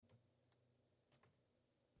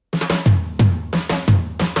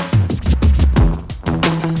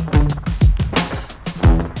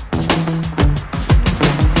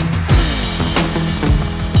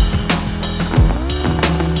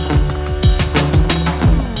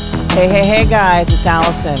Hey guys, it's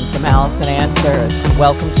Allison from Allison Answers.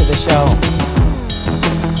 Welcome to the show.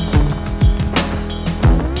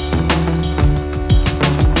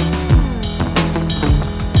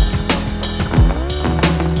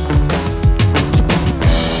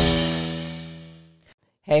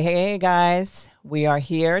 Hey guys, we are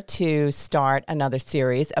here to start another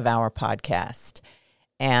series of our podcast.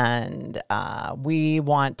 And we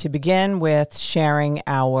want to begin with sharing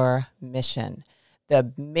our mission.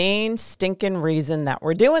 The main stinking reason that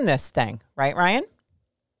we're doing this thing, right, Ryan?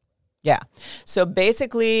 Yeah. So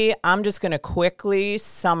basically, I'm just going to quickly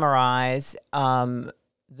summarize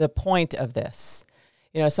the point of this.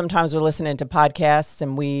 You know, sometimes we're listening to podcasts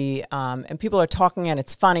and and people are talking and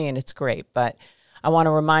it's funny and it's great, but I want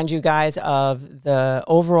to remind you guys of the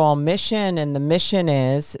overall mission, and the mission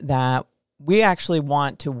is that we actually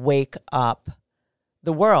want to wake up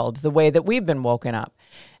the world the way that we've been woken up.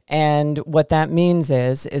 And what that means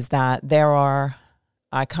is that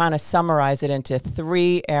I kind of summarize it into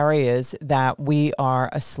three areas that we are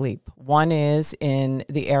asleep. One is in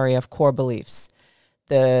the area of core beliefs.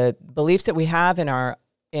 The beliefs that we have in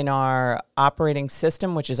our operating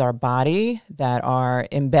system, which is our body, that are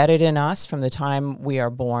embedded in us from the time we are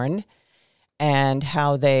born, and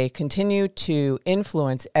how they continue to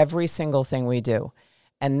influence every single thing we do.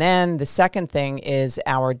 And then the second thing is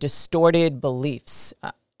our distorted beliefs.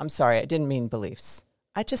 I'm sorry, I didn't mean beliefs.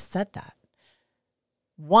 I just said that.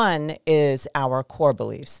 One is our core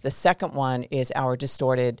beliefs. The second one is our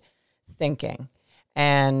distorted thinking.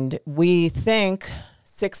 And we think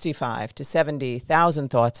 65 to 70,000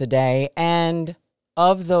 thoughts a day. And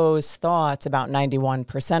of those thoughts, about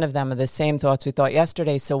 91% of them are the same thoughts we thought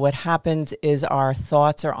yesterday. So what happens is our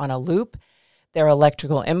thoughts are on a loop. They're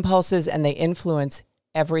electrical impulses, and they influence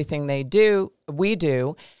everything we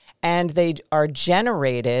do. And they are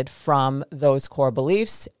generated from those core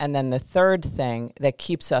beliefs. And then the third thing that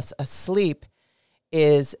keeps us asleep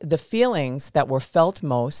is the feelings that were felt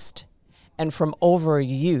most. And from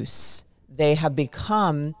overuse, they have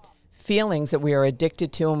become feelings that we are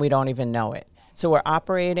addicted to and we don't even know it. So we're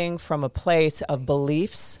operating from a place of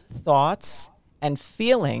beliefs, thoughts, and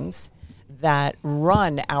feelings that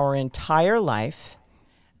run our entire life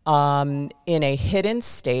in a hidden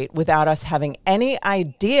state without us having any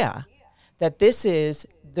idea that this is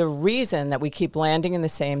the reason that we keep landing in the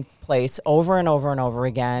same place over and over and over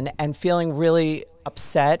again and feeling really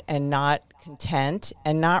upset and not content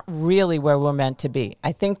and not really where we're meant to be.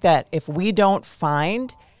 I think that if we don't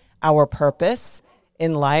find our purpose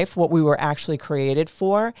in life, what we were actually created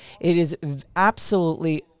for, it's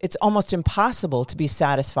almost impossible to be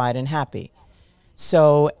satisfied and happy.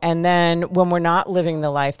 So, and then when we're not living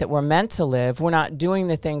the life that we're meant to live, we're not doing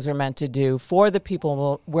the things we're meant to do for the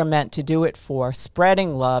people we're meant to do it for,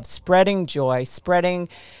 spreading love, spreading joy,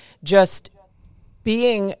 just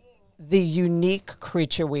being the unique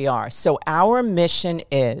creature we are. So our mission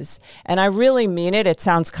is, and I really mean it, it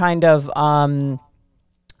sounds kind of,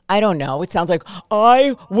 I don't know, it sounds like,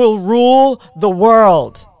 I will rule the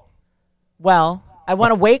world. Well, I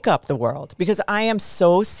want to wake up the world because I am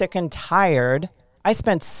so sick and tired. I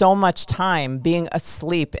spent so much time being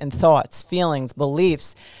asleep in thoughts, feelings,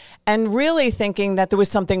 beliefs, and really thinking that there was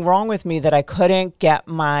something wrong with me, that I couldn't get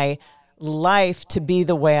my life to be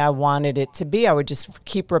the way I wanted it to be. I would just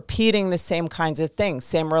keep repeating the same kinds of things,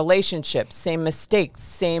 same relationships, same mistakes,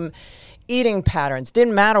 same eating patterns.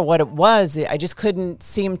 Didn't matter what it was. I just couldn't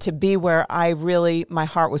seem to be where my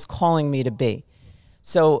heart was calling me to be.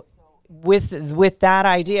 So with that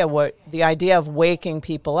idea, what the idea of waking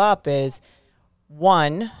people up is,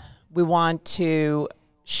 one, we want to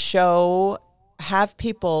have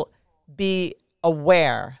people be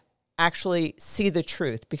aware, actually see the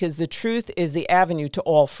truth, because the truth is the avenue to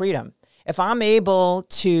all freedom. If I'm able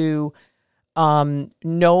to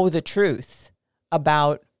know the truth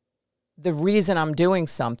about the reason I'm doing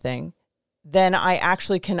something, then I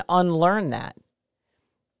actually can unlearn that.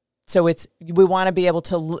 So we want to be able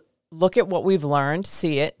to look at what we've learned,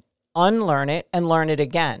 see it, unlearn it, and learn it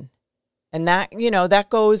again. And that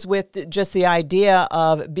goes with just the idea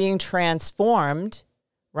of being transformed,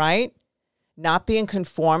 right? Not being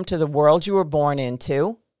conformed to the world you were born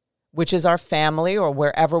into, which is our family or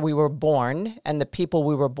wherever we were born and the people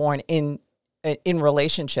we were born in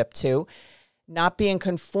relationship to. Not being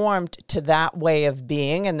conformed to that way of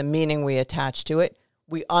being and the meaning we attach to it.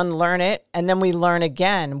 We unlearn it, and then we learn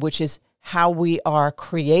again, which is how we are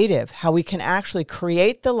creative, how we can actually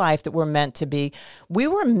create the life that we're meant to be. We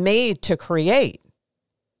were made to create.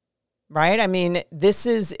 right? I mean, this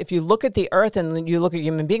is, if you look at the earth and you look at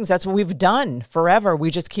human beings, that's what we've done forever.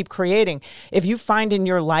 We just keep creating. If you find in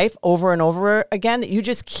your life over and over again that you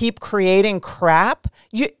just keep creating crap,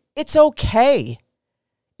 it's okay.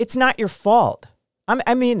 It's not your fault.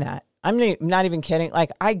 I mean that. I'm not even kidding.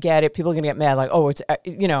 Like, I get it. People are going to get mad. Like, oh, it's,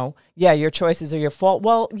 yeah, your choices are your fault.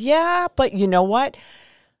 Well, yeah, but you know what?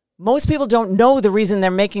 Most people don't know the reason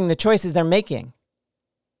they're making the choices they're making.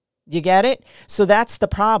 You get it? So that's the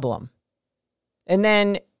problem. And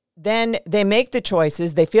then they make the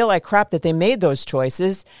choices. They feel like crap that they made those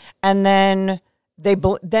choices. And then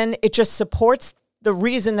then it just supports the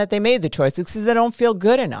reason that they made the choices, because they don't feel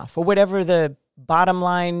good enough, or whatever the bottom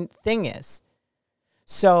line thing is.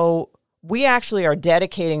 So we actually are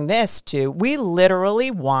dedicating this to, we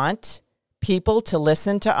literally want people to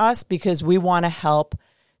listen to us because we want to help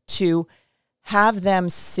to have them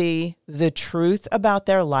see the truth about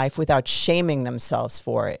their life without shaming themselves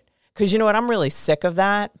for it. Because you know what? I'm really sick of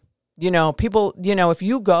that. People, if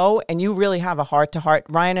you go and you really have a heart-to-heart,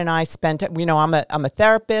 Ryan and I spent, I'm a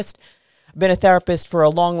therapist. I've been a therapist for a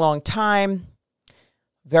long, long time,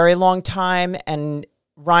 very long time. And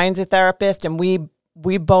Ryan's a therapist, and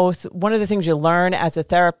we both, one of the things you learn as a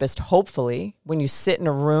therapist, hopefully, when you sit in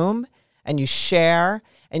a room and you share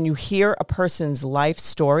and you hear a person's life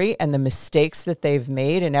story and the mistakes that they've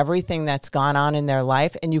made and everything that's gone on in their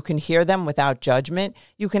life, and you can hear them without judgment,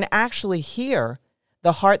 you can actually hear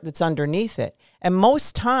the heart that's underneath it. And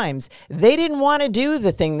most times, they didn't want to do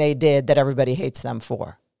the thing they did that everybody hates them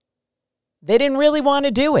for. They didn't really want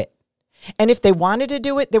to do it. And if they wanted to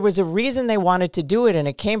do it, there was a reason they wanted to do it, and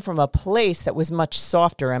it came from a place that was much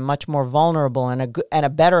softer and much more vulnerable and a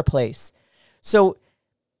better place. So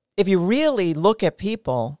if you really look at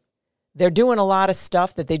people, they're doing a lot of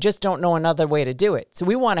stuff that they just don't know another way to do it. So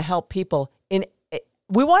we want to help people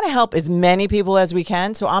we want to help as many people as we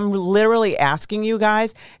can. So I'm literally asking you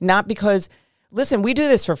guys, not because, listen, we do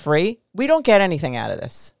this for free. We don't get anything out of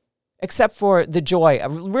this except for the joy.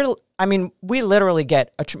 We literally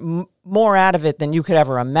get more out of it than you could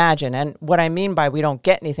ever imagine. And what I mean by we don't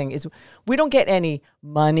get anything is we don't get any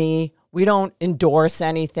money. We don't endorse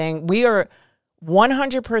anything. We are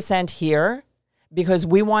 100% here because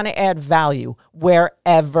we want to add value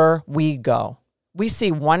wherever we go. We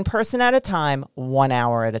see one person at a time, 1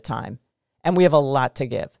 hour at a time, and we have a lot to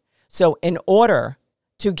give. So in order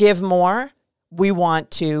to give more, we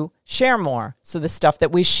want to share more. So the stuff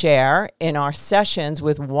that we share in our sessions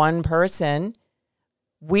with one person,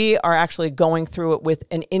 we are actually going through it with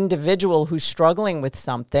an individual who's struggling with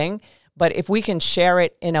something. But if we can share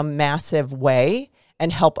it in a massive way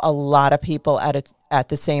and help a lot of people at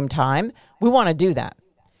the same time, we want to do that.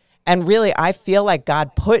 And really, I feel like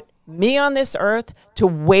God put me on this earth to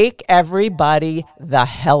wake everybody the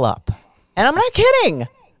hell up. And I'm not kidding.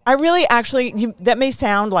 I really that may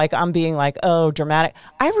sound like I'm being like, oh, dramatic.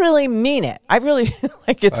 I really mean it. I really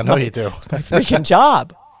like it's I know you do. It's my freaking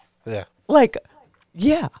job. Yeah.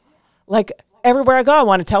 Yeah. Like everywhere I go, I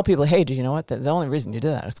want to tell people, hey, do you know what? The only reason you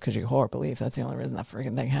did that is because you whore belief. That's the only reason that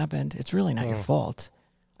freaking thing happened. It's really not your fault.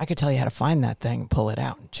 I could tell you how to find that thing, pull it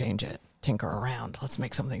out and change it, tinker around. Let's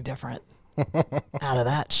make something different out of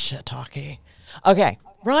that shit talkie. Okay.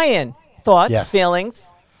 Ryan, thoughts, Yes.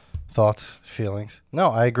 feelings? Thoughts, feelings?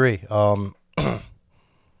 No, I agree.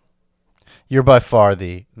 You're by far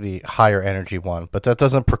the higher energy one, but that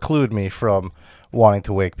doesn't preclude me from wanting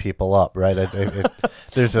to wake people up, right?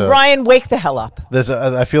 There's a Ryan, wake the hell up.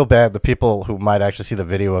 I feel bad. The people who might actually see the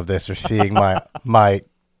video of this are seeing my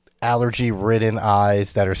allergy-ridden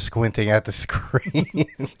eyes that are squinting at the screen.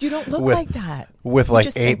 You don't look like that. With You like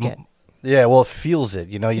just 8. think it. Yeah, well, it feels it.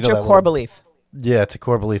 You know It's your that core little- belief. Yeah, it's a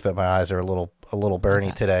core belief that my eyes are a little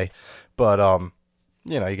burny today, but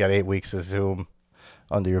you got 8 weeks of Zoom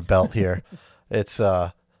under your belt here. It's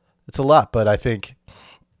a lot, but I think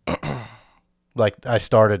like I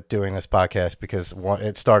started doing this podcast because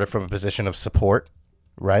it started from a position of support,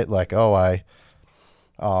 right? Like, I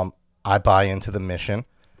buy into the mission.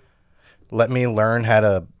 Let me learn how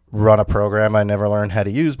to run a program I never learned how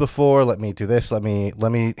to use before. Let me do this. Let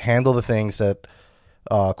me handle the things that,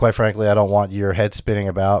 quite frankly, I don't want your head spinning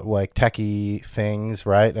about, like techie things,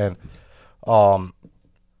 right? And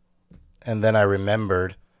then I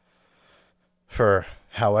remembered for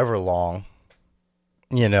however long,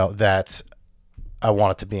 that I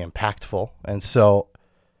want it to be impactful, and so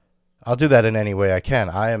I'll do that in any way I can.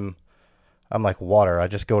 I'm like water. I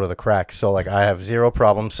just go to the cracks. So like I have zero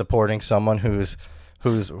problem supporting someone who's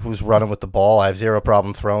running with the ball. I have zero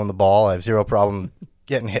problem throwing the ball. I have zero problem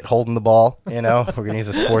getting hit holding the ball. If we're gonna use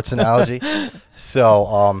a sports analogy.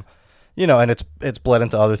 So you know, and it's bled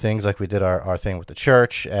into other things, like we did our thing with the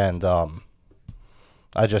church, and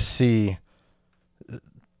I just see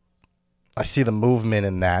the movement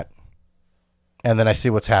in that, and then I see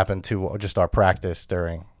what's happened to just our practice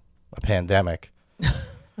during a pandemic,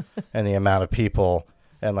 and the amount of people,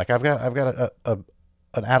 and like I've got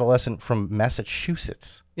an adolescent from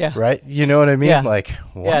Massachusetts, right? You know what I mean? Like,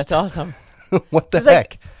 what? Yeah, it's awesome. What the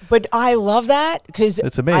heck? But I love that because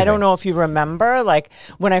it's amazing. I don't know if you remember, like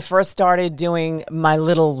when I first started doing my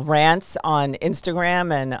little rants on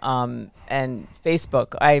Instagram and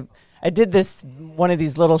Facebook, I did one of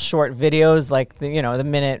these little short videos, like the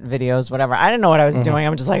minute videos, whatever. I didn't know what I was doing.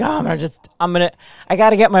 I'm just like, I got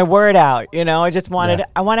to get my word out. I just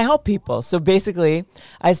I want to help people. So basically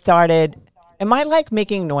I started, am I like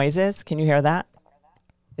making noises? Can you hear that?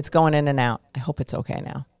 It's going in and out. I hope it's okay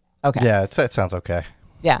now. Okay. Yeah, it sounds okay.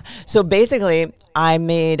 Yeah. So basically, I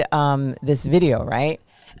made this video, right?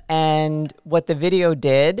 And what the video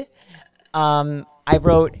did, I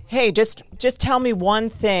wrote, hey, just tell me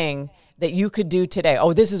one thing that you could do today.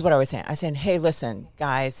 Oh, this is what I was saying. I said, hey, listen,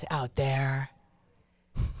 guys out there,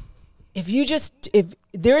 if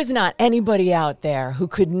there is not anybody out there who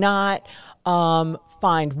could not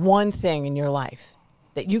find one thing in your life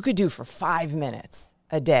that you could do for 5 minutes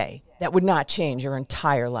a day that would not change your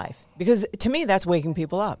entire life. Because to me, that's waking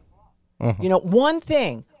people up. One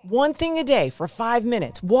thing a day for 5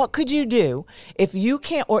 minutes. What could you do if you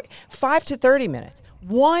can't, or 5 to 30 minutes,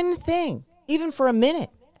 one thing, even for a minute,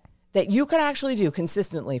 that you could actually do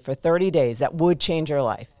consistently for 30 days that would change your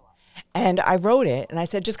life. And I wrote it and I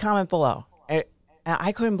said, just comment below.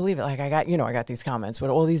 I couldn't believe it. Like I got these comments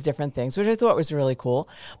with all these different things, which I thought was really cool.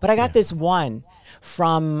 But I got this one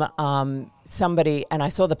from somebody, and I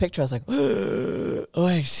saw the picture. I was like, oh,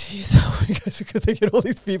 jeez, because I get all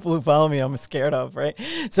these people who follow me I'm scared of, right?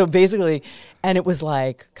 So basically, and it was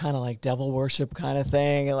like kind of like devil worship kind of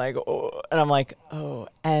thing. And like, oh, and I'm like, oh.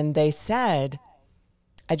 And they said,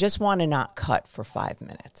 I just want to not cut for 5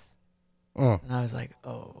 minutes. And I was like,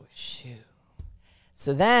 oh, shoot.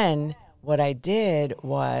 So then what I did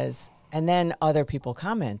was, and then other people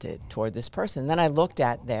commented toward this person. Then I looked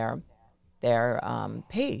at their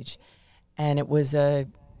page, and it was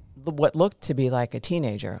what looked to be like a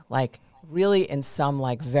teenager, like really in some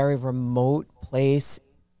like very remote place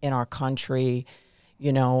in our country,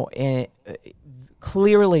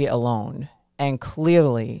 clearly alone and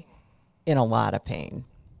clearly in a lot of pain.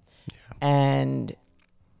 Yeah. And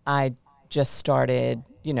I just started,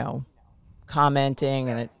 commenting,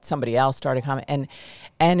 and somebody else started commenting,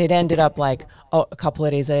 and it ended up like, a couple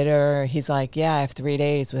of days later, he's like, yeah, I have 3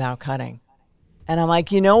 days without cutting. And I'm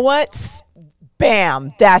like, you know what? Bam,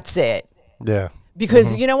 that's it. Yeah.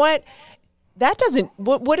 Because you know what? That doesn't,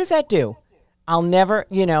 what does that do? I'll never,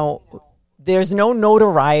 there's no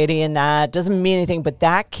notoriety in that. Doesn't mean anything. But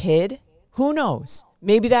that kid, who knows?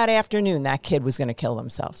 Maybe that afternoon that kid was going to kill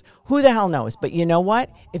themselves. Who the hell knows? But you know what?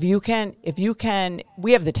 If you can,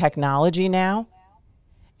 we have the technology now.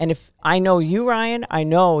 And if I know you, Ryan, I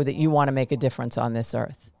know that you want to make a difference on this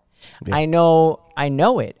earth. Yeah. I know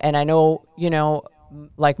it. And I know,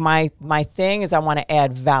 like my thing is I want to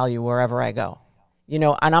add value wherever I go.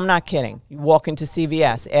 And I'm not kidding. You walk into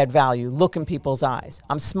CVS, add value, look in people's eyes.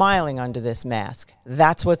 I'm smiling under this mask.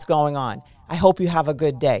 That's what's going on. I hope you have a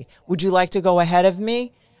good day. Would you like to go ahead of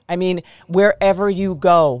me? I mean, wherever you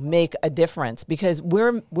go, make a difference, because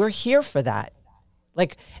we're here for that.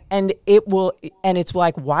 Like, and it's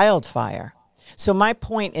like wildfire. So my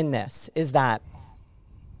point in this is that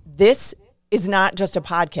this is not just a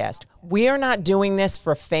podcast. We are not doing this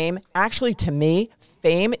for fame. Actually, to me,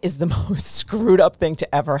 fame is the most screwed up thing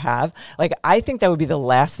to ever have. Like, I think that would be the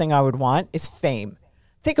last thing I would want is fame.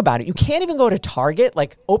 Think about it. You can't even go to Target.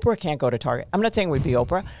 Like, Oprah can't go to Target. I'm not saying we'd be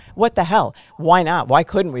Oprah. What the hell? Why not? Why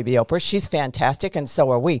couldn't we be Oprah? She's fantastic, and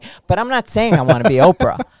so are we. But I'm not saying I want to be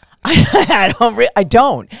Oprah. I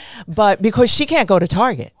don't. But because she can't go to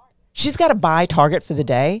Target. She's got to buy Target for the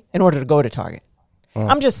day in order to go to Target.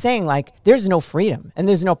 I'm just saying, like, there's no freedom, and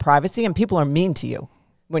there's no privacy, and people are mean to you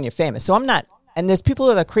when you're famous. So I'm not. And there's people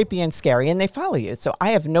that are creepy and scary, and they follow you. So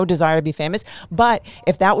I have no desire to be famous. But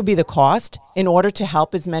if that would be the cost in order to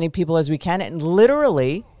help as many people as we can, and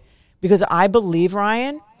literally, because I believe,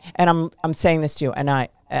 Ryan, and I'm saying this to you, and I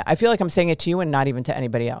feel like I'm saying it to you and not even to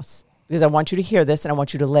anybody else, because I want you to hear this, and I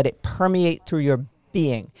want you to let it permeate through your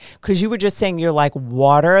being. Because you were just saying you're like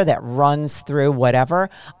water that runs through whatever.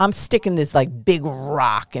 I'm sticking this like big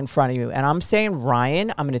rock in front of you, and I'm saying,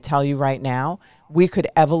 Ryan, I'm going to tell you right now, we could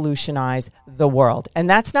evolutionize the world. And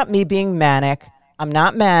that's not me being manic. I'm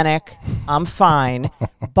not manic. I'm fine.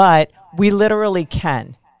 But we literally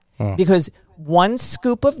can. Because one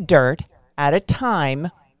scoop of dirt at a time,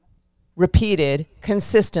 repeated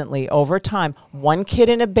consistently over time. One kid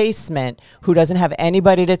in a basement who doesn't have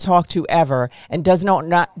anybody to talk to ever and does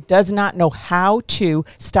not know how to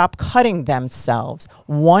stop cutting themselves.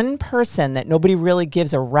 One person that nobody really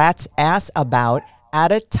gives a rat's ass about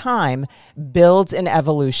at a time builds an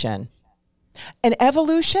evolution. An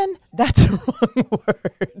evolution? That's a wrong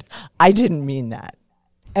word. I didn't mean that.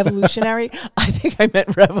 Evolutionary? I think I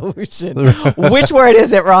meant revolution. Which word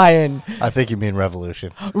is it, Ryan? I think you mean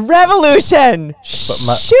revolution. Revolution!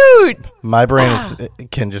 Shoot! My brain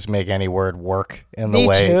can just make any word work in the Me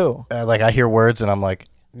way. too. Like, I hear words and I'm like,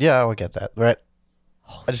 yeah, I would get that, right?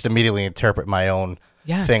 I just immediately interpret my own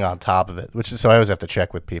thing on top of it, which is, so I always have to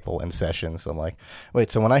check with people in sessions. I'm like, wait,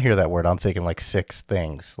 so when I hear that word, I'm thinking like 6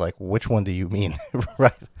 things. Like, which one do you mean?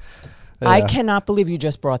 Right? Yeah. I cannot believe you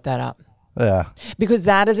just brought that up. Yeah. Because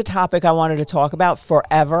that is a topic I wanted to talk about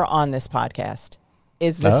forever on this podcast,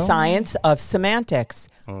 is the science of semantics.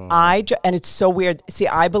 And it's so weird. See,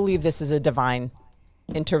 I believe this is a divine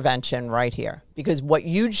intervention right here, because what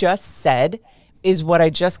you just said is what I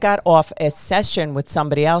just got off a session with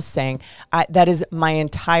somebody else saying. That is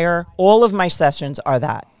all of my sessions are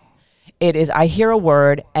that. It is, I hear a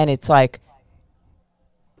word and it's like,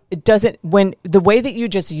 it doesn't, when the way that you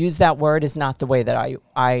just use that word is not the way that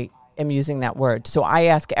I am using that word. So I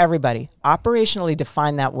ask everybody, operationally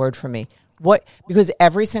define that word for me. Because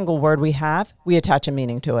every single word we have, we attach a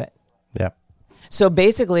meaning to it. Yeah. So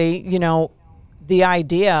basically, the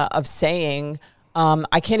idea of saying,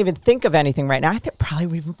 I can't even think of anything right now. I think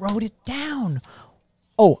probably even wrote it down.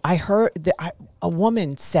 Oh, I heard that a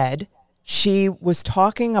woman said she was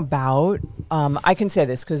talking about, I can say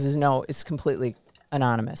this because it's completely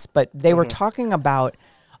anonymous, but they were talking about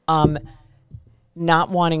not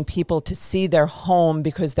wanting people to see their home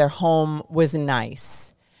because their home was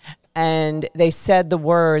nice. And they said the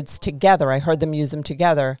words together. I heard them use them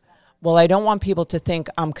together. Well, I don't want people to think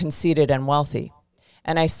I'm conceited and wealthy.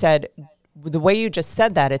 And I said, the way you just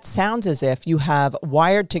said that, it sounds as if you have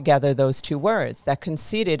wired together those two words, that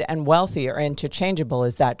conceited and wealthy are interchangeable.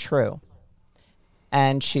 Is that true?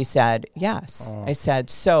 And she said, yes. I said,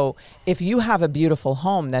 so if you have a beautiful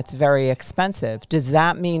home that's very expensive, does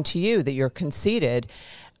that mean to you that you're conceited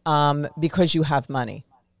because you have money?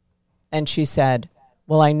 And she said,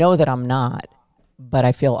 well, I know that I'm not, but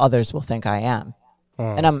I feel others will think I am.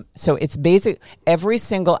 And so it's basic,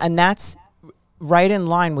 and that's right in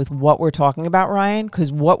line with what we're talking about, Ryan,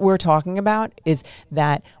 because what we're talking about is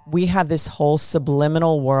that we have this whole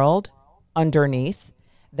subliminal world underneath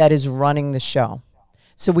that is running the show.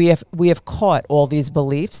 So we have caught all these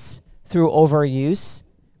beliefs through overuse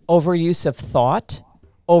of thought,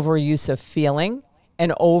 overuse of feeling,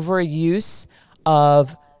 and overuse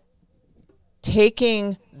of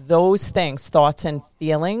taking those things, thoughts and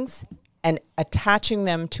feelings, and attaching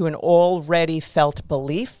them to an already felt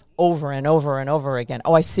belief over and over and over again.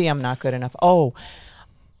 Oh, I see I'm not good enough. Oh,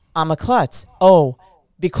 I'm a klutz. Oh,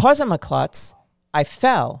 because I'm a klutz, I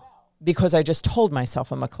fell because I just told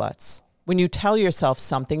myself I'm a klutz. When you tell yourself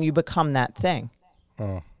something, you become that thing.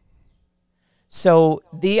 So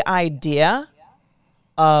the idea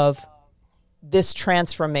of this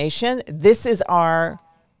transformation, this is our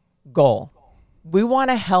goal. We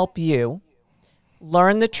want to help you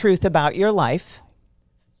learn the truth about your life,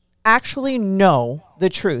 actually know the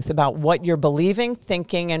truth about what you're believing,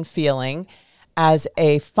 thinking, and feeling as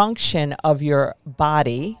a function of your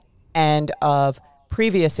body and of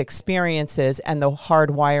previous experiences and the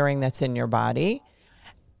hard wiring that's in your body,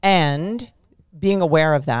 and being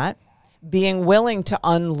aware of that, being willing to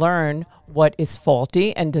unlearn what is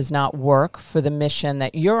faulty and does not work for the mission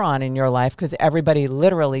that you're on in your life, because everybody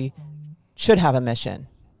literally should have a mission,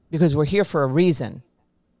 because we're here for a reason.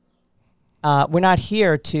 We're not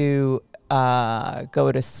here to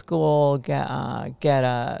go to school, go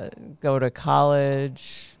to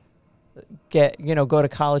college, go to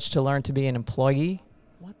college to learn to be an employee.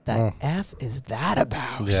 What the F is that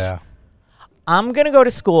about? Yeah. I'm going to go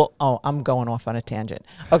to school. Oh, I'm going off on a tangent.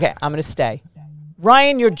 Okay, I'm going to stay.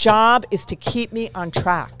 Ryan, your job is to keep me on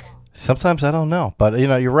track. Sometimes I don't know, but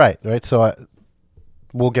you're right? So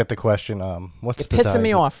we'll get the question. What's You're pissing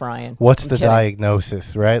me off, Ryan. What's the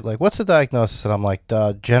diagnosis, right? Like, what's the diagnosis? And I'm like,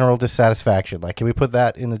 general dissatisfaction. Like, can we put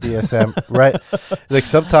that in the DSM, right? Like,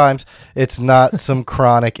 sometimes it's not some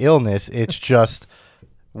chronic illness. It's just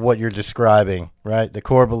what you're describing, right? The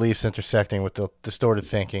core beliefs intersecting with the distorted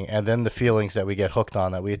thinking, and then the feelings that we get hooked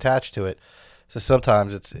on that we attach to it. So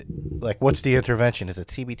sometimes it's like, what's the intervention? Is it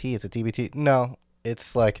CBT? Is it DBT? No,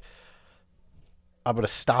 it's like, I'm going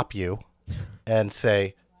to stop you and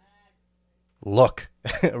say, look,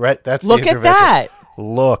 right? That's Look the at intervention. that.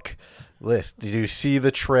 Look, Liz, did you see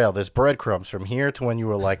the trail? There's breadcrumbs from here to when you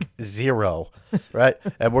were like 0, right?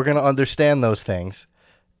 And we're going to understand those things.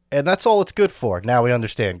 And that's all it's good for. Now we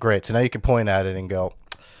understand. Great. So now you can point at it and go,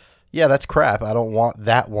 yeah, that's crap. I don't want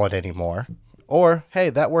that one anymore. Or, hey,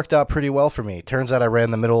 that worked out pretty well for me. Turns out I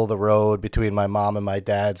ran the middle of the road between my mom and my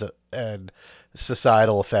dad's and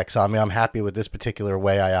societal effects on me. I'm happy with this particular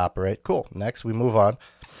way I operate. Cool. Next, we move on.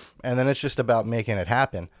 And then it's just about making it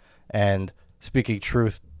happen and speaking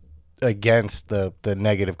truth against the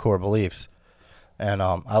negative core beliefs. And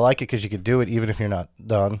I like it because you can do it even if you're not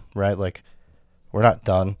done, right? Like, we're not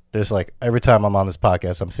done. There's like every time I'm on this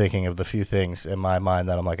podcast, I'm thinking of the few things in my mind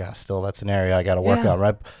that I'm like, still that's an area I got to work on,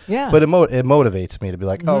 right? Yeah. But it motivates me to be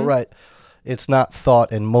like, oh, right. It's not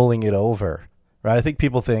thought and mulling it over, right? I think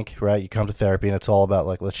people think, right, you come to therapy and it's all about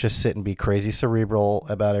like, let's just sit and be crazy cerebral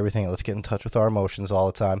about everything. Let's get in touch with our emotions all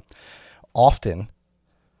the time.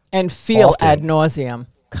 And feel ad nauseum.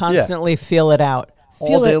 Constantly feel it out.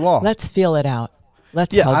 All day long. Let's feel it out.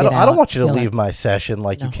 Let's I don't want you to feel leave my session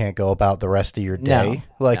like you can't go about the rest of your day.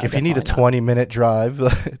 No. Like if you need a 20-minute drive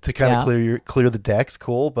to kind of clear the decks,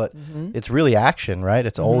 cool. But it's really action, right?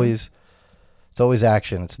 It's always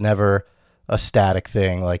action. It's never a static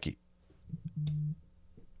thing. Like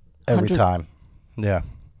every time, yeah.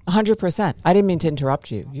 100%. I didn't mean to interrupt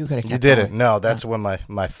you. You could have kept You didn't. going. No, that's when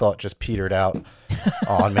my thought just petered out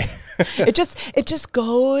on me. It just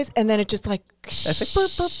goes, and then it just like.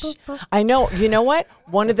 I know. You know what?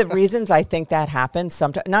 One of the reasons I think that happens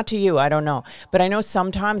sometimes, not to you, I don't know, but I know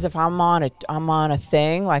sometimes if I'm on a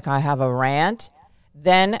thing, like I have a rant,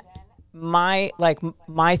 then my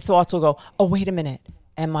thoughts will go, oh, wait a minute,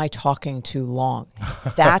 am I talking too long?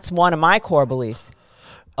 That's one of my core beliefs.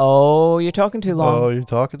 Oh, you're talking too long. Oh, you're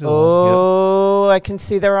talking too long. Oh, I can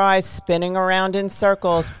see their eyes spinning around in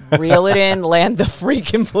circles. Reel it in, land the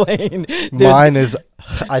freaking plane. Mine is,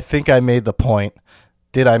 I think I made the point.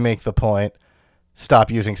 Did I make the point? Stop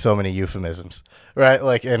using so many euphemisms, right?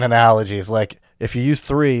 Like in analogies. Like if you use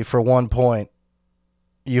 3 for 1 point,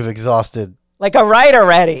 you've exhausted. Like a right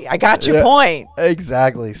already. I got your point.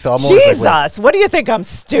 Exactly. So I'm Jesus, like, what do you think? I'm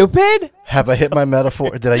stupid? Have I hit my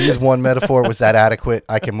metaphor? Did I use one metaphor? Was that adequate?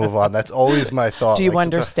 I can move on. That's always my thought. Do you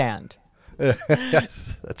understand?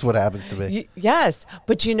 Yes, that's what happens to me. Yes,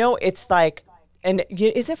 but it's like, and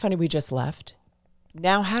is it funny we just left?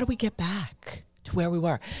 Now, how do we get back to where we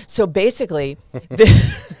were? So basically,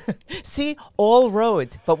 see, all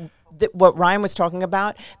roads, but what Ryan was talking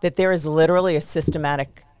about, that there is literally a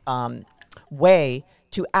systematic way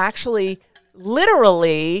to actually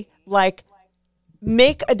literally like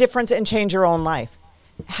make a difference and change your own life.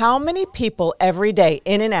 How many people every day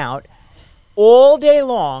in and out all day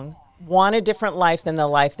long want a different life than the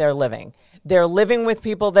life they're living? They're living with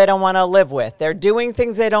people they don't want to live with. They're doing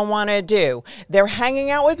things they don't want to do. They're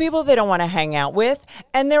hanging out with people they don't want to hang out with,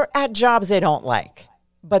 and they're at jobs they don't like.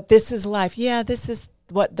 But this is life. Yeah, this is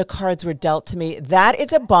what the cards were dealt to me. That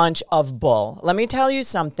is a bunch of bull. Let me tell you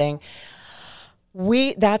something.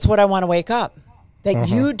 That's what I want to wake up. That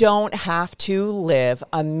you don't have to live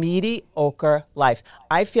a mediocre life.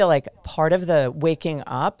 I feel like part of the waking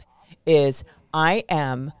up is I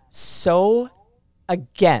am so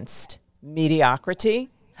against mediocrity,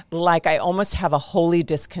 like I almost have a holy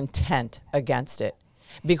discontent against it.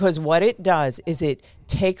 Because what it does is it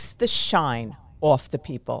takes the shine off the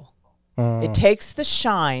people. It takes the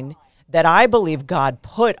shine that I believe God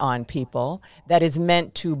put on people that is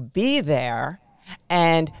meant to be there.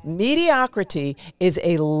 And mediocrity is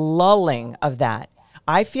a lulling of that.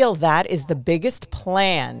 I feel that is the biggest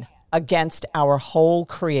plan against our whole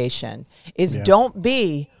creation, is don't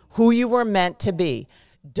be who you were meant to be.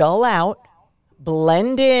 Dull out,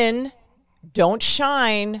 blend in, don't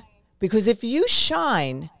shine, because if you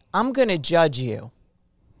shine, I'm going to judge you.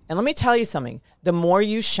 And let me tell you something. The more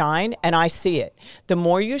you shine, and I see it, the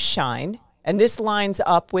more you shine, and this lines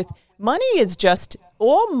up with money is just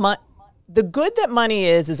the good that money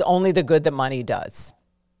is only the good that money does.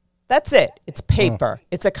 That's it. It's paper.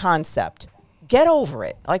 It's a concept. Get over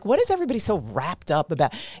it. Like, what is everybody so wrapped up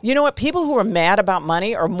about? You know what? People who are mad about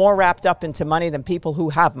money are more wrapped up into money than people who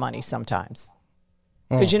have money sometimes.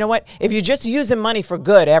 Because you know what? If you're just using money for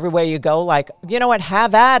good everywhere you go, like, you know what?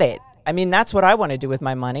 Have at it. I mean, that's what I want to do with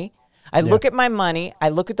my money. I look at my money. I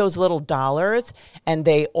look at those little dollars, and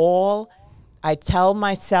I tell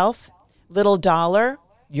myself, little dollar,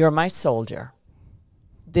 you're my soldier.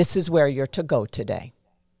 This is where you're to go today.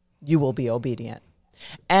 You will be obedient.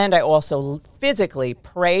 And I also physically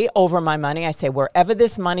pray over my money. I say, wherever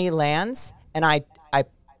this money lands, and I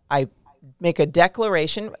make a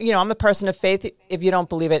declaration. You know, I'm a person of faith. If you don't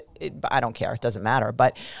believe it, I don't care. It doesn't matter.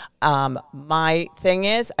 But my thing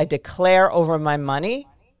is, I declare over my money,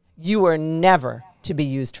 you are never to be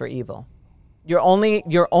used for evil. Your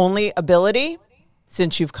only ability,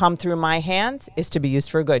 since you've come through my hands, is to be used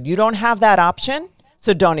for good. You don't have that option,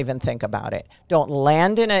 so don't even think about it. Don't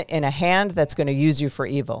land in a hand that's going to use you for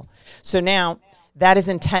evil. So now that is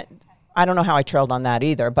intent. I don't know how I trailed on that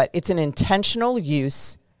either, but it's an intentional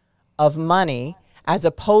use of money as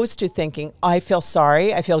opposed to thinking, I feel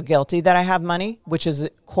sorry, I feel guilty that I have money, which is a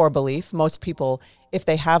core belief. Most people, if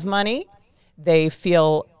they have money, they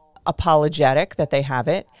feel apologetic that they have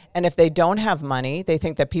it. And if they don't have money, they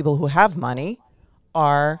think that people who have money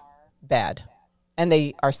are bad and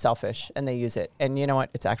they are selfish and they use it. And you know what?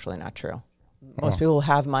 It's actually not true. Most people who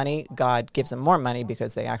have money, God gives them more money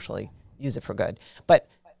because they actually use it for good. But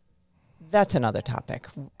that's another topic.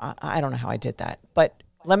 I don't know how I did that. But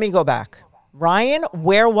let me go back. Ryan,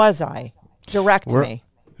 where was I? Direct me.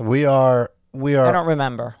 We are. I don't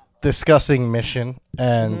remember. Discussing mission,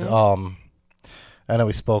 and I know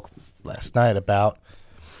we spoke last night about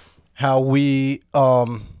how we.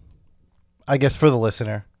 I guess for the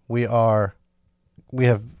listener, we're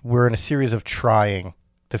in a series of trying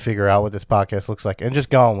to figure out what this podcast looks like and just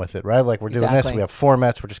going with it, right? Like we're doing this. We have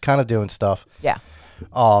formats. We're just kind of doing stuff. Yeah.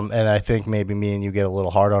 And I think maybe me and you get a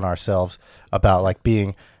little hard on ourselves about like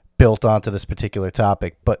being built onto this particular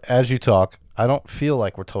topic. But as you talk, I don't feel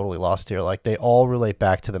like we're totally lost here. Like they all relate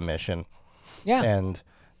back to the mission. Yeah. And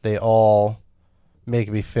they all make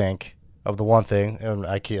me think of the one thing, and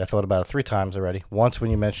I thought about it 3 times already. Once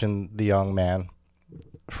when you mentioned the young man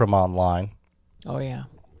from online. Oh, yeah.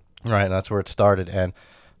 Right, and that's where it started. And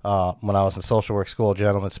when I was in social work school, a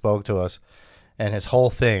gentleman spoke to us, and his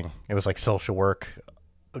whole thing, it was like social work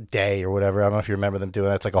day or whatever. I don't know if you remember them doing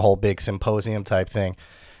that. It's like a whole big symposium type thing.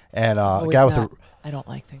 And a guy with I don't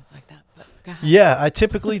like things like that. But go ahead. Yeah, I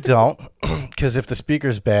typically don't, because if the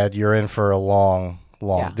speaker's bad, you're in for a long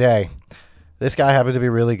day. This guy happened to be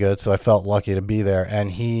really good, so I felt lucky to be there.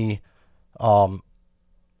 And he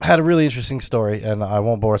had a really interesting story, and I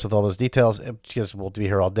won't bore us with all those details because we'll be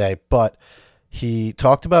here all day. But he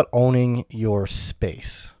talked about owning your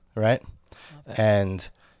space, right? And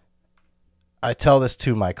I tell this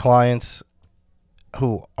to my clients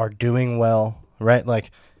who are doing well, right?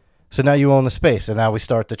 Like, so now you own the space, and now we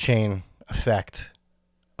start the chain effect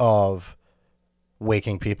of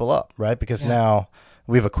waking people up, right? Because now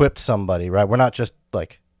we've equipped somebody, right? We're not just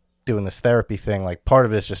like doing this therapy thing. Like part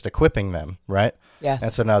of it is just equipping them, right? Yes.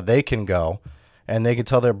 And so now they can go and they can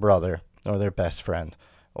tell their brother or their best friend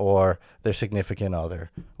or their significant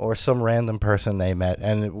other or some random person they met.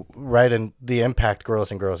 And right, and the impact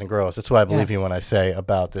grows and grows and grows. That's why I believe you when I say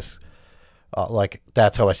about this, like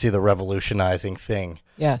that's how I see the revolutionizing thing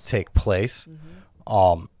take place.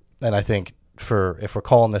 Mm-hmm. And I think if we're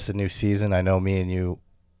calling this a new season, I know me and you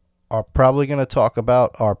are probably going to talk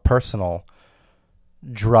about our personal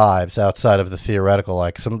drives outside of the theoretical,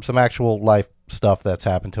 like some actual life stuff that's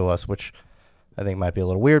happened to us, which I think might be a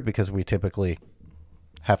little weird because we typically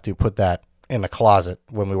have to put that in a closet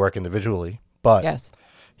when we work individually. But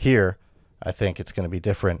here, I think it's going to be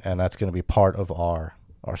different, and that's going to be part of our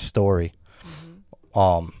story.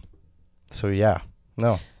 Mm-hmm. So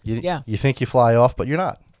you think you fly off, but you're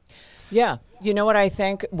not. Yeah. You know what I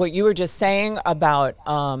think? What you were just saying about,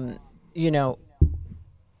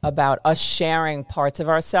 about us sharing parts of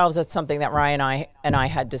ourselves, that's something that Ryan and I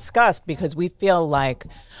had discussed, because we feel like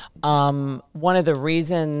one of the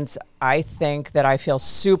reasons I think that I feel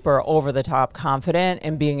super over the top confident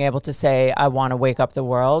in being able to say I want to wake up the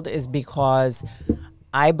world is because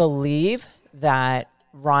I believe that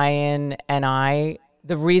Ryan and I,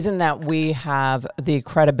 the reason that we have the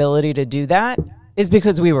credibility to do that is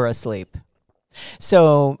because we were asleep.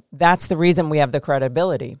 So that's the reason we have the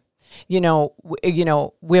credibility. We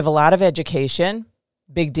have a lot of education,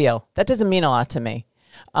 big deal. That doesn't mean a lot to me.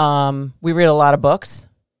 We read a lot of books.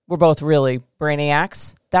 We're both really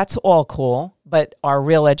brainiacs. That's all cool. But our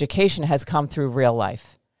real education has come through real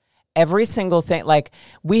life. Every single thing, like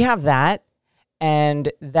we have that.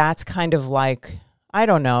 And that's kind of like, I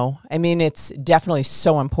don't know. I mean, it's definitely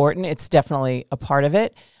so important. It's definitely a part of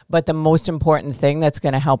it. But the most important thing that's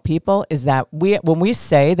going to help people is that when we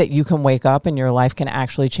say that you can wake up and your life can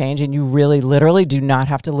actually change and you really literally do not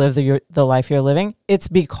have to live the life you're living, it's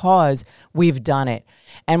because we've done it.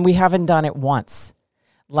 And we haven't done it once.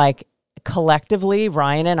 Like collectively,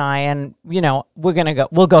 Ryan and I, and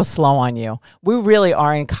we'll go slow on you. We really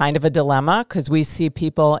are in kind of a dilemma because we see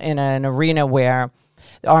people in an arena where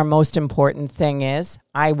our most important thing is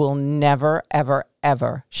I will never, ever,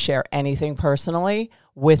 ever share anything personally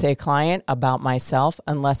with a client about myself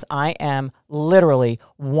unless I am literally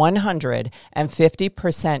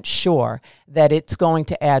 150% sure that it's going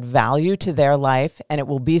to add value to their life and it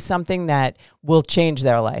will be something that will change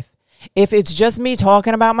their life. If it's just me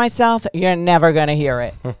talking about myself, you're never going to hear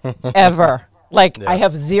it, ever. I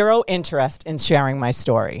have zero interest in sharing my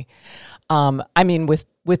story.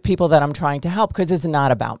 With people that I'm trying to help, because it's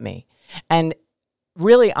not about me. And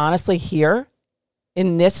really, honestly, here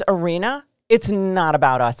in this arena, it's not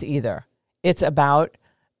about us either. It's about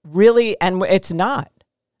really, and it's not.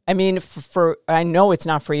 I mean, I know it's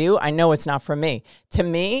not for you. I know it's not for me. To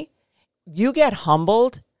me, you get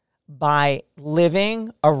humbled by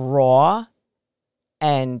living a raw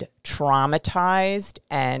and traumatized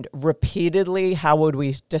and repeatedly, how would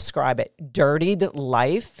we describe it, dirtied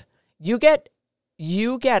life. You get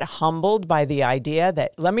humbled by the idea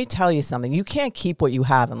that, let me tell you something, you can't keep what you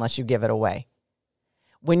have unless you give it away.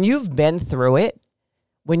 When you've been through it,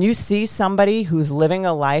 when you see somebody who's living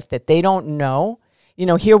a life that they don't know,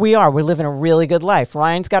 here we are, we're living a really good life.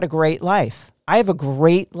 Ryan's got a great life. I have a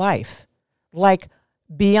great life,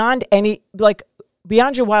 beyond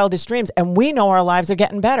your wildest dreams. And we know our lives are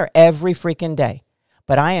getting better every freaking day.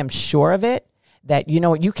 But I am sure of it that,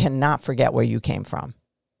 you cannot forget where you came from.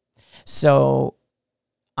 So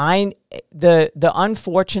the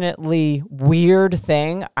unfortunately weird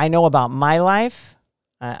thing I know about my life,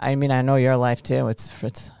 I know your life too. It's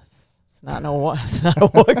not a walk in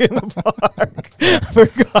the park, for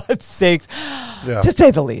God's sakes, to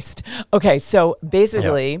say the least. Okay, so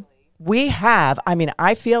basically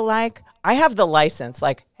I feel like I have the license.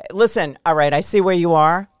 Listen, all right, I see where you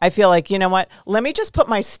are. I feel like, you know what? Let me just put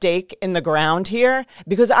my stake in the ground here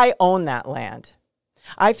because I own that land.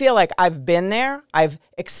 I feel like I've been there. I've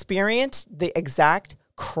experienced the exact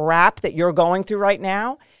crap that you're going through right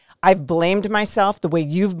now. I've blamed myself the way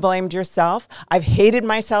you've blamed yourself. I've hated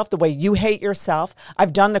myself the way you hate yourself.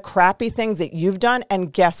 I've done the crappy things that you've done.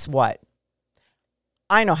 And guess what?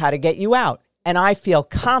 I know how to get you out. And I feel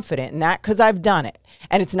confident in that because I've done it.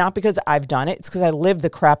 And it's not because I've done it. It's because I lived the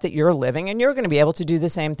crap that you're living. And you're going to be able to do the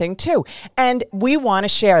same thing too. And we want to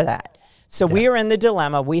share that. So we are in the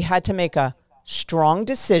dilemma. We had to make a strong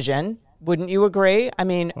decision. Wouldn't you agree? I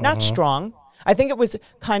mean, not strong. I think it was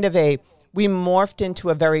kind of we morphed into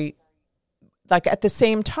a very, at the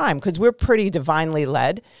same time, because we're pretty divinely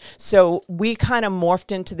led. So we kind of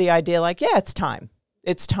morphed into the idea it's time.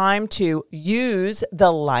 It's time to use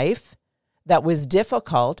the life that was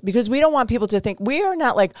difficult, because we don't want people to think we are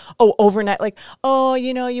not overnight,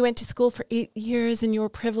 you went to school for 8 years and you were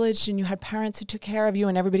privileged and you had parents who took care of you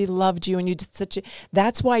and everybody loved you and you did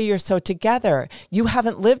that's why you're so together. You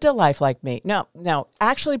haven't lived a life like me. No,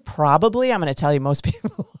 actually, probably, I'm going to tell you, most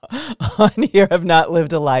people on here have not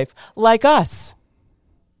lived a life like us.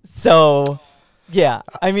 So,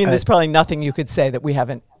 there's probably nothing you could say that we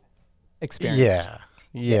haven't experienced.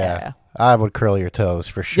 Yeah. I would curl your toes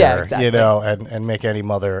for sure, exactly. And make any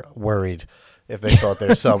mother worried if they thought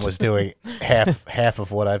their son was doing half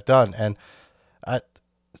of what I've done. And I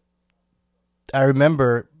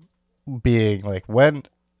remember being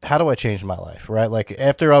how do I change my life, right?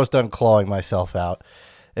 After I was done clawing myself out,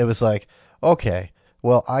 it was okay,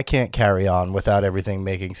 well, I can't carry on without everything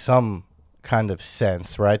making some kind of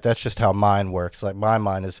sense, right? That's just how mine works. My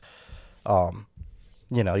mind is,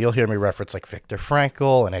 you'll hear me reference Viktor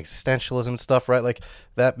Frankl and existentialism and stuff, right?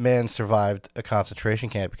 That man survived a concentration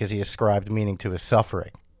camp because he ascribed meaning to his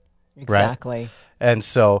suffering. Exactly. Right? And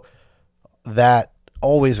so that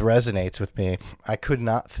always resonates with me. I could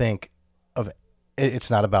not think of it's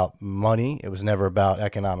not about money. It was never about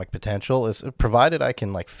economic potential. It's provided I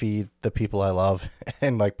can feed the people I love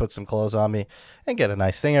and put some clothes on me and get a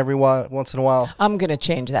nice thing every once in a while. I'm going to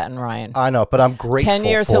change that in Ryan. I know, but I'm grateful 10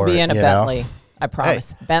 years for he'll be it, in a Bentley. I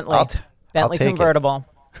promise. Hey, Bentley. Bentley convertible.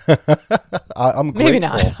 I'm grateful. Maybe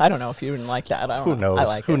not. I don't know if you wouldn't like that. Who knows? I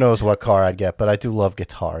like Who knows what car I'd get, but I do love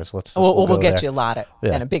guitars. We'll get you a lot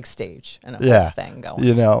and a big stage and a whole thing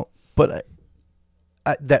going. But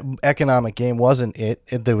that economic game wasn't it.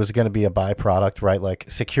 There was going to be a byproduct,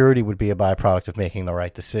 right? Security would be a byproduct of making the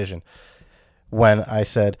right decision. When I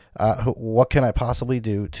said, what can I possibly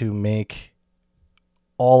do to make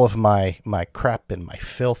all of my crap and my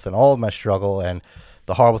filth and all of my struggle and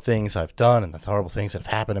the horrible things I've done and the horrible things that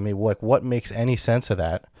have happened to me, what makes any sense of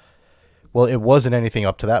that? Well, it wasn't anything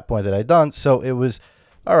up to that point that I'd done, so it was,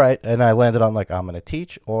 all right, and I landed on I'm going to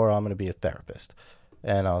teach or I'm going to be a therapist.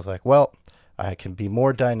 And I was well, I can be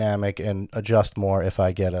more dynamic and adjust more if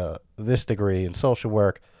I get this degree in social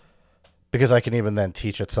work, because I can even then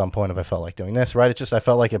teach at some point if I felt like doing this, right? I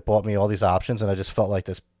felt like it bought me all these options, and I just felt like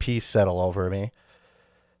this peace settle over me.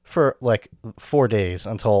 for like 4 days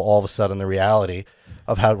until all of a sudden the reality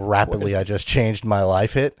of how rapidly I just changed my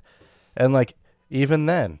life hit. And like, even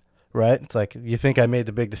then, right? It's like, you think I made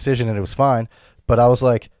the big decision and it was fine, but I was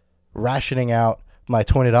like rationing out my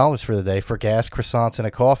 $20 for the day for gas, croissants, and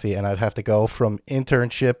a coffee. And I'd have to go from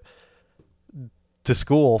internship to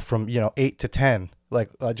school from, 8 to 10. Like,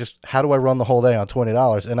 how do I run the whole day on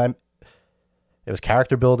 $20? And it was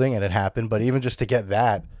character building and it happened, but even just to get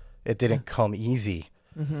that, it didn't come easy.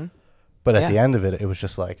 Mm-hmm. But at the end of it, it was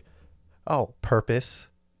just like, oh, purpose,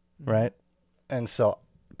 right? And so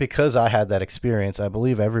because I had that experience, I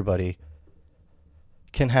believe everybody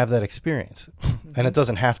can have that experience. Mm-hmm. And it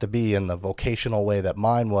doesn't have to be in the vocational way that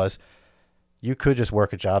mine was. You could just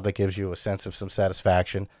work a job that gives you a sense of some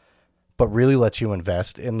satisfaction, but really lets you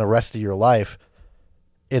invest in the rest of your life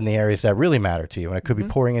in the areas that really matter to you. And it could be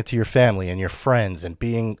pouring into your family and your friends and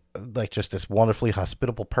being like just this wonderfully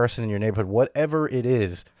hospitable person in your neighborhood. Whatever it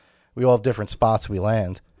is, we all have different spots we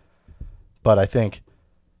land. But I think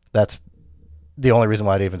that's the only reason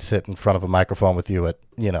why I'd even sit in front of a microphone with you at,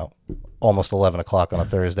 almost 11 o'clock on a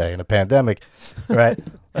Thursday in a pandemic, right?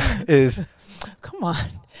 is come on.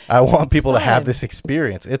 I want people to have this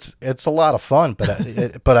experience. It's a lot of fun,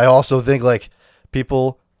 but I also think like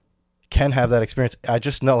people can have that experience. I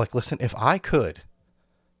just know, like, listen, if I could,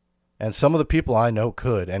 and some of the people I know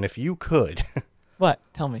could, and if you could, what?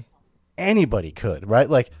 Tell me. Anybody could, right?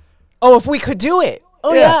 Like, oh, if we could do it.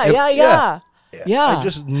 Oh yeah. I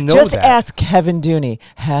just know just that. ask Kevin Dooney.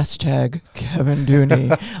 Hashtag Kevin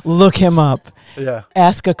Dooney. Look him up. Yeah.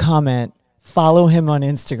 Ask a comment. Follow him on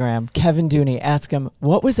Instagram. Kevin Dooney. Ask him,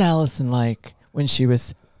 what was Allison like when she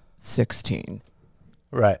was 16?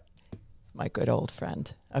 Right. It's my good old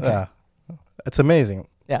friend. Okay. Yeah. It's amazing.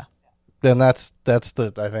 Yeah. Then that's I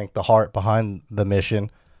think the heart behind the mission.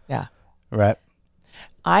 Yeah. Right.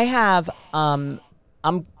 I have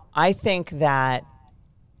I think that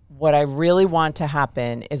what I really want to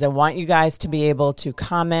happen is I want you guys to be able to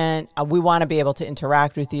comment. We want to be able to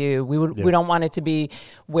interact with you. We don't want it to be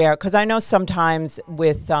where, because I know sometimes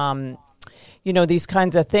with these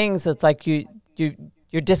kinds of things, it's like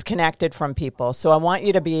you're disconnected from people. So I want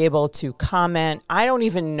you to be able to comment. I don't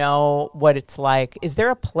even know what it's like. Is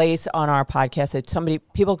there a place on our podcast that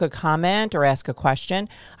people could comment or ask a question?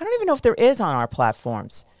 I don't even know if there is on our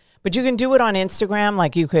platforms. But you can do it on Instagram.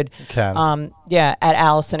 Like you could, at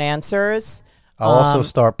Allison Answers. I'll also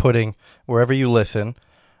start putting, wherever you listen,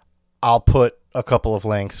 I'll put a couple of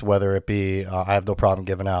links, whether it be, I have no problem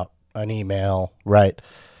giving out an email, right?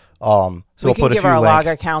 So we we'll can put give a few our links.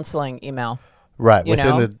 Lager Counseling email. Right.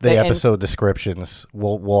 Within the episode descriptions,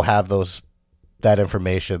 we'll have that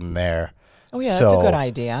information there. Oh, yeah, that's a good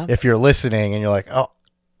idea. If you're listening and you're like, oh,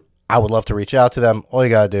 I would love to reach out to them, all you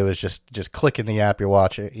got to do is just click in the app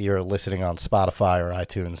you're listening on Spotify or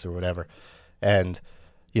iTunes or whatever, and,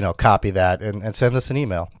 copy that and send us an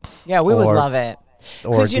email. Yeah, we would love it.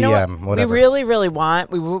 Or DM, whatever. We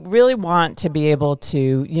really want to be able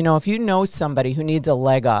to, if you know somebody who needs a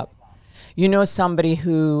leg up, somebody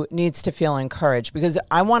who needs to feel encouraged, because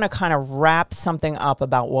I want to kind of wrap something up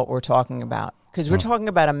about what we're talking about, because we're talking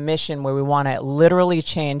about a mission where we want to literally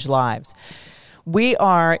change lives. We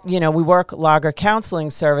are, we work Lager Counseling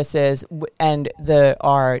Services, and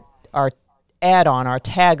our add-on, our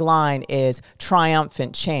tagline is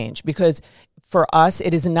triumphant change, because for us,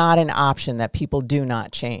 it is not an option that people do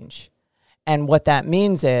not change. And what that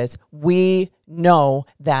means is we know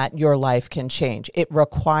that your life can change. It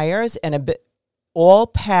requires, all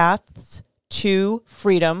paths to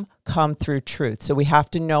freedom come through truth. So we have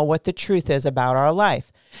to know what the truth is about our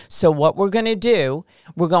life. So what we're going to do,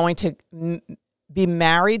 we're going to be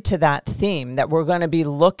married to that theme, that we're going to be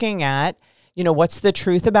looking at, what's the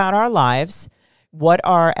truth about our lives? What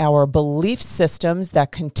are our belief systems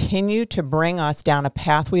that continue to bring us down a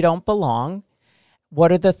path we don't belong?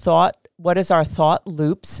 What is our thought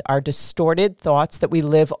loops, our distorted thoughts that we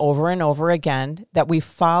live over and over again, that we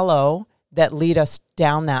follow, that lead us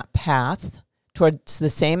down that path towards the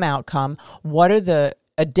same outcome? What are the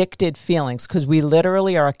addicted feelings? Because we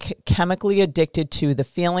literally are chemically addicted to the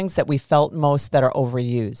feelings that we felt most that are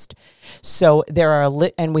overused. So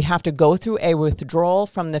and we have to go through a withdrawal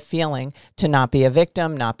from the feeling to not be a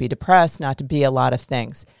victim, not be depressed, not to be a lot of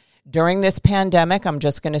things. During this pandemic, I'm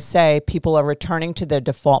just going to say people are returning to their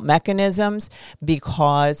default mechanisms,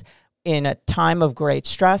 because in a time of great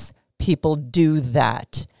stress, people do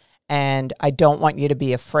that. And I don't want you to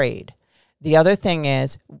be afraid. The other thing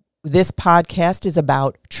is, this podcast is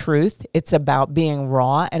about truth. It's about being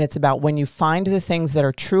raw, and it's about when you find the things that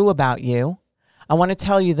are true about you. I want to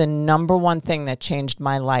tell you the number one thing that changed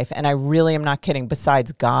my life, and I really am not kidding,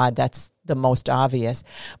 besides God, that's the most obvious.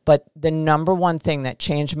 But the number one thing that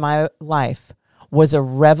changed my life was a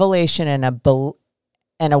revelation and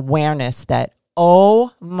an awareness that,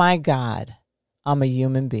 oh my God, I'm a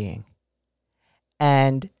human being.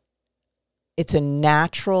 And it's a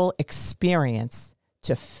natural experience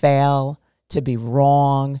to fail, to be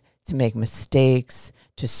wrong, to make mistakes,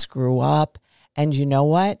 to screw up. And you know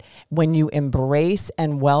what? When you embrace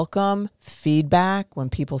and welcome feedback, when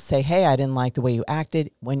people say, hey, I didn't like the way you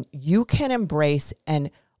acted, when you can embrace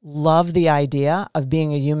and love the idea of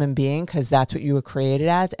being a human being, because that's what you were created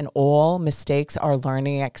as, and all mistakes are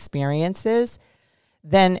learning experiences,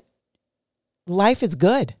 then life is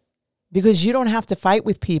good. Because you don't have to fight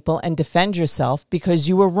with people and defend yourself because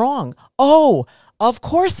you were wrong. Oh, of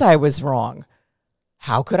course I was wrong.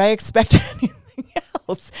 How could I expect anything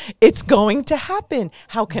else? It's going to happen.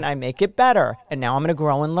 How can I make it better? And now I'm going to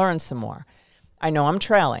grow and learn some more. I know I'm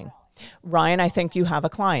trailing. Ryan, I think you have a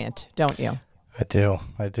client, don't you? I do.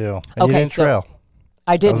 And okay, you didn't trail.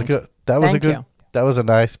 I didn't. That was a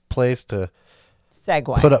nice place to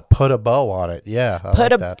segue. Put a bow on it. Yeah,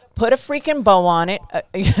 Put a freaking bow on it.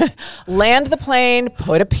 Land the plane.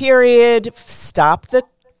 Put a period. Stop the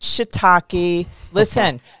shiitake.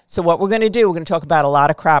 Listen. So what we're going to do, we're going to talk about a lot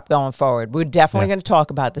of crap going forward. We're definitely going to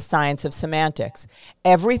talk about the science of semantics.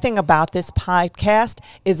 Everything about this podcast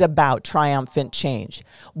is about triumphant change.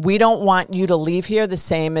 We don't want you to leave here the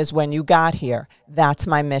same as when you got here. That's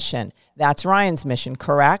my mission. That's Ryan's mission,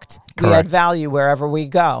 correct? We add value wherever we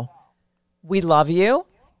go. We love you,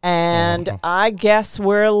 and I guess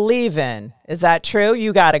we're leaving. Is that true?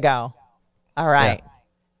 You got to go. All right. Yeah.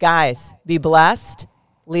 Guys, be blessed.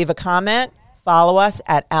 Leave a comment. Follow us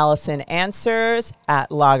at Allison Answers,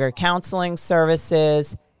 at Lager Counseling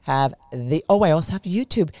Services. I also have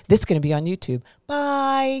YouTube. This is going to be on YouTube.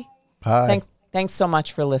 Bye. Bye. Thanks so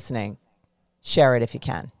much for listening. Share it if you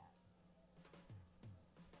can.